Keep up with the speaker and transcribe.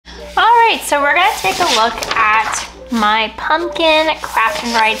right, so we're gonna take a look at my pumpkin craft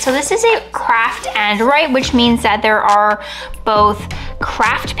and write. So this is a craft and write, which means that there are both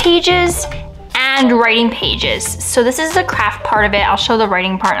craft pages and writing pages. So this is the craft part of it. I'll show the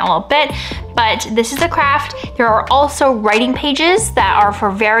writing part in a little bit, but this is the craft. There are also writing pages that are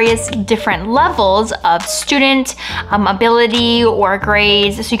for various different levels of student ability or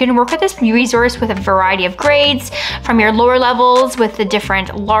grades. So you can work with this resource with a variety of grades from your lower levels with the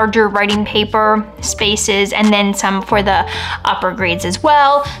different larger writing paper spaces, and then some for the upper grades as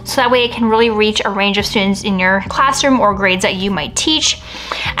well. So that way it can really reach a range of students in your classroom or grades that you might teach.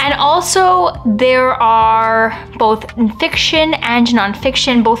 And also there are both fiction and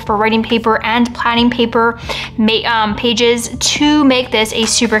nonfiction, both for writing paper and planning paper pages to make this a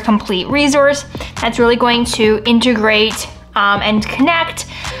super complete resource that's really going to integrate and connect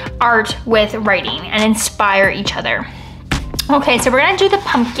art with writing and inspire each other. Okay, so we're gonna do the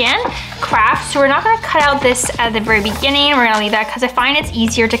pumpkin craft. So we're not gonna cut out this at the very beginning. We're gonna leave that because I find it's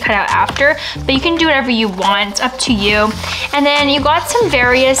easier to cut out after, but you can do whatever you want, it's up to you. And then you got some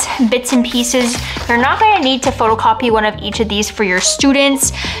various bits and pieces. You're not gonna need to photocopy one of each of these for your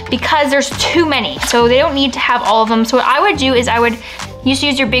students because there's too many. So they don't need to have all of them. So what I would do is I would use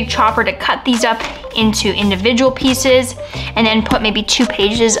your big chopper to cut these up into individual pieces and then put maybe 2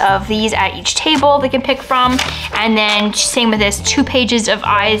 pages of these at each table they can pick from. And then same with this, 2 pages of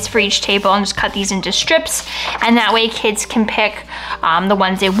eyes for each table, and just cut these into strips. And that way kids can pick the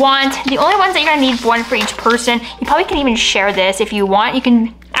ones they want. The only ones that you're gonna need one for each person. You probably can even share this if you want. You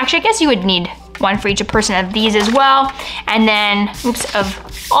can, actually I guess you would need one for each person of these as well. And then, oops, of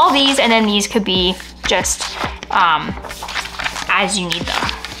all these, and then these could be just as you need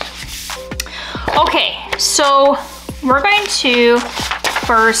them. Okay, so we're going to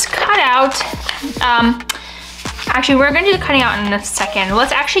first cut out, actually we're gonna do the cutting out in a second.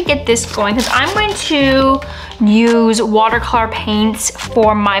 Let's actually get this going because I'm going to use watercolor paints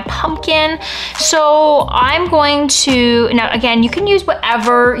for my pumpkin. So I'm going to, now again, you can use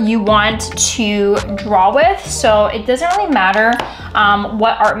whatever you want to draw with. So it doesn't really matter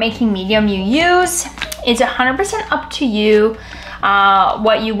what art making medium you use. It's 100% up to you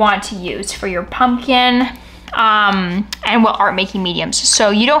what you want to use for your pumpkin and what art making mediums. So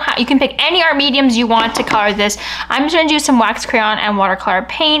you can pick any art mediums you want to color this. I'm just gonna do some wax crayon and watercolor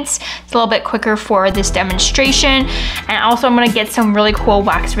paints. It's a little bit quicker for this demonstration. And also I'm gonna get some really cool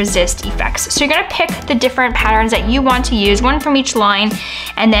wax resist effects. So you're gonna pick the different patterns that you want to use, one from each line,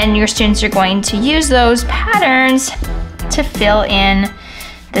 and then your students are going to use those patterns to fill in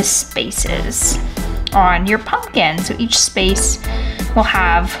the spaces on your pumpkin. So each space will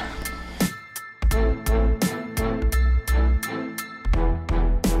have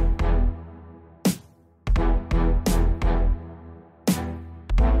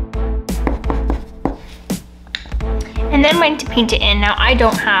and then I'm going to paint it in. Now I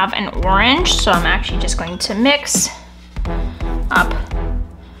don't have an orange, so I'm actually just going to mix up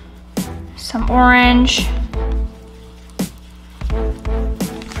some orange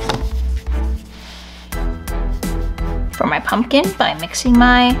for my pumpkin by mixing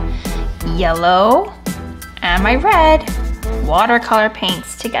my yellow and my red watercolor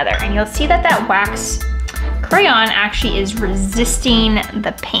paints together. And you'll see that that wax crayon actually is resisting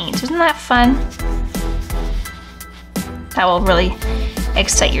the paint. Isn't that fun? That will really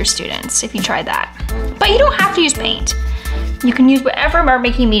excite your students if you try that. But you don't have to use paint. You can use whatever art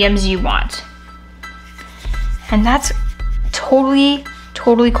making mediums you want. And that's totally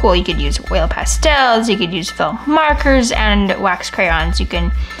cool. You could use oil pastels, you could use film markers and wax crayons. You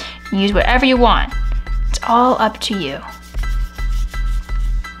can use whatever you want. It's all up to you.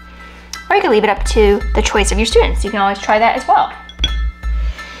 Or you can leave it up to the choice of your students. You can always try that as well.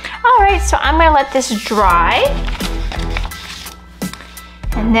 All right, so I'm gonna let this dry.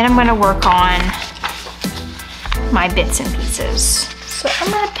 And then I'm gonna work on my bits and pieces. So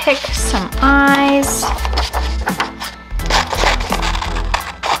I'm gonna pick some eyes.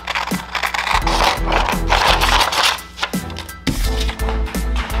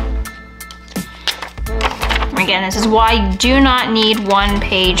 Again, this is why you do not need 1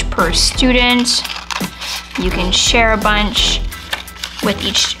 page per student. You can share a bunch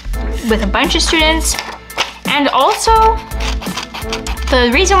with a bunch of students. And also,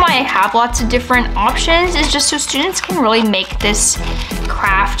 the reason why I have lots of different options is just so students can really make this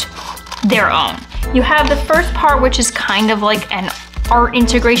craft their own. You have the first part, which is kind of like an art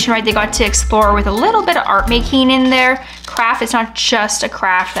integration, right? They got to explore with a little bit of art making in their craft. It's not just a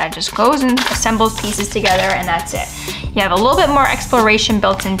craft that just goes and assembles pieces together and that's it. You have a little bit more exploration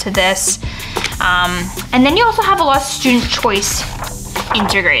built into this. And then you also have a lot of student choice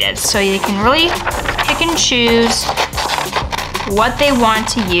integrated. So you can really pick and choose what they want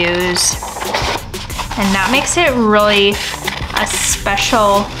to use. And that makes it really a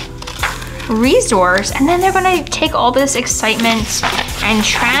special resource. And then they're gonna take all this excitement and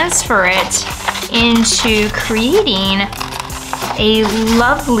transfer it into creating a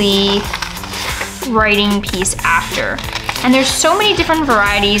lovely writing piece after. And there's so many different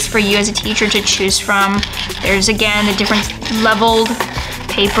varieties for you as a teacher to choose from. There's again the different leveled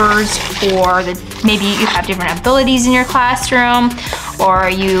papers, or maybe you have different abilities in your classroom, or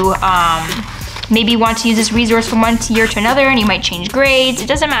you maybe want to use this resource from one year to another and you might change grades. It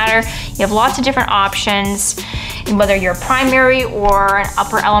doesn't matter. You have lots of different options, and whether you're a primary or an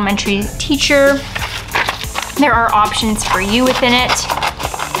upper elementary teacher, there are options for you within it.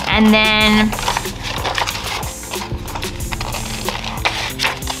 And then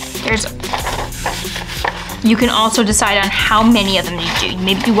you can also decide on how many of them you do.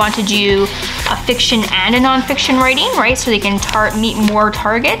 Maybe you want to do a fiction and a nonfiction writing, right? So they can meet more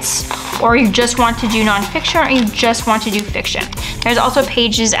targets, or you just want to do nonfiction, or you just want to do fiction. There's also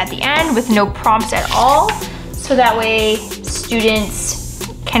pages at the end with no prompts at all, so that way students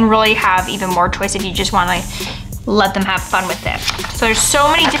can really have even more choice if you just want to let them have fun with it. So there's so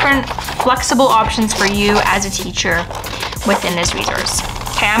many different flexible options for you as a teacher within this resource.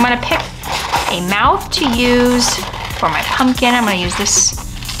 Okay, I'm gonna pick a mouth to use for my pumpkin. I'm gonna use this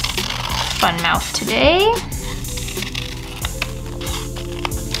fun mouth today.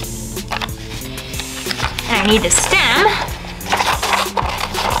 And I need a stem.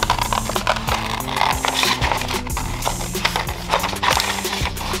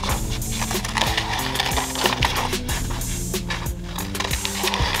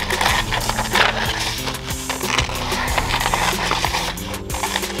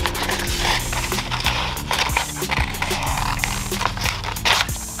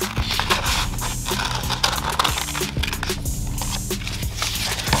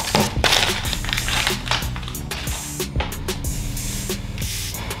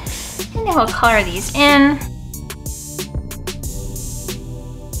 And we'll color these in.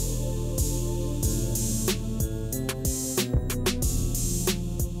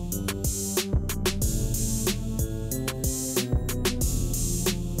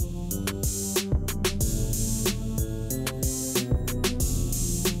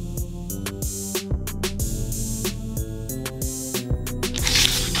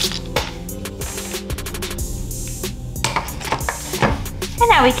 And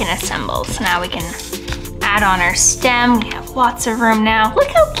now we can assemble. So now we can add on our stem. We have lots of room now. Look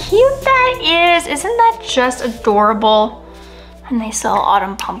how cute that is. Isn't that just adorable? A nice little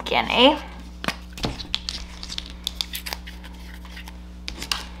autumn pumpkin, eh?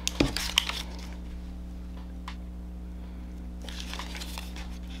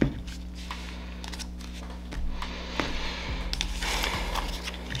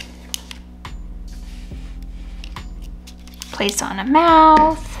 Place on a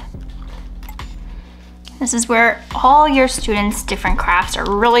mouth. This is where all your students' different crafts are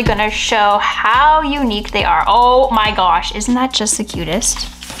really gonna show how unique they are. Oh my gosh, isn't that just the cutest?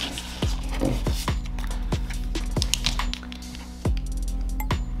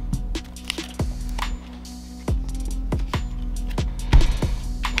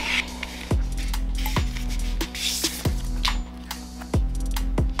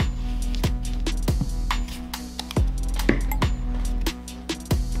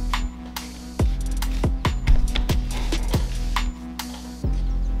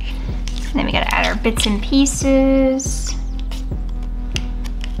 And then we gotta add our bits and pieces.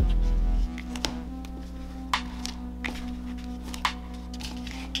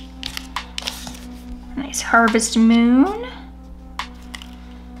 Nice harvest moon.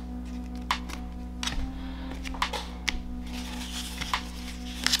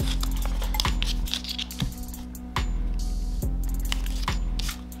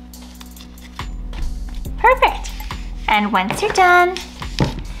 Perfect. And once you're done,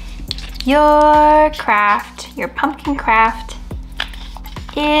 your craft, your pumpkin craft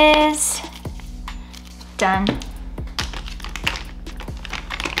is done.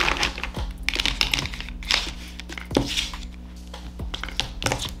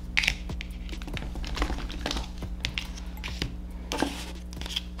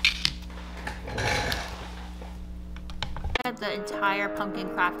 The entire pumpkin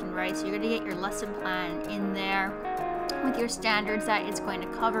craft and write, so you're gonna get your lesson plan in there. with your standards that it's going to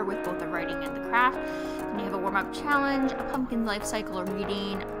cover with both the writing and the craft. Then you have a warm-up challenge, a pumpkin life cycle or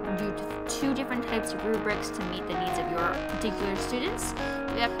reading, do 2 different types of rubrics to meet the needs of your particular students.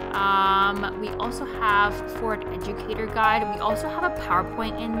 We also have for an educator guide, we also have a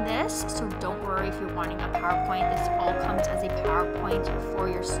PowerPoint in this, so don't worry if you're wanting a PowerPoint. This all comes as a PowerPoint for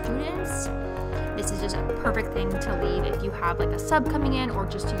your students. This is just a perfect thing to leave if you have like a sub coming in or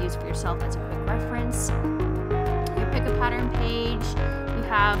just to use for yourself as a quick reference. Your pick a pattern page, you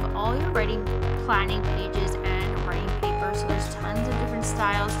have all your writing planning pages and writing paper, so there's tons of different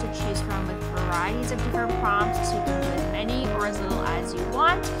styles to choose from with varieties of different prompts, so you can do as many or as little as you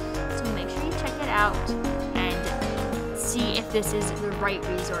want. So make sure you check it out and see if this is the right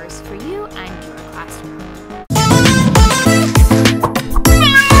resource for you and your classroom.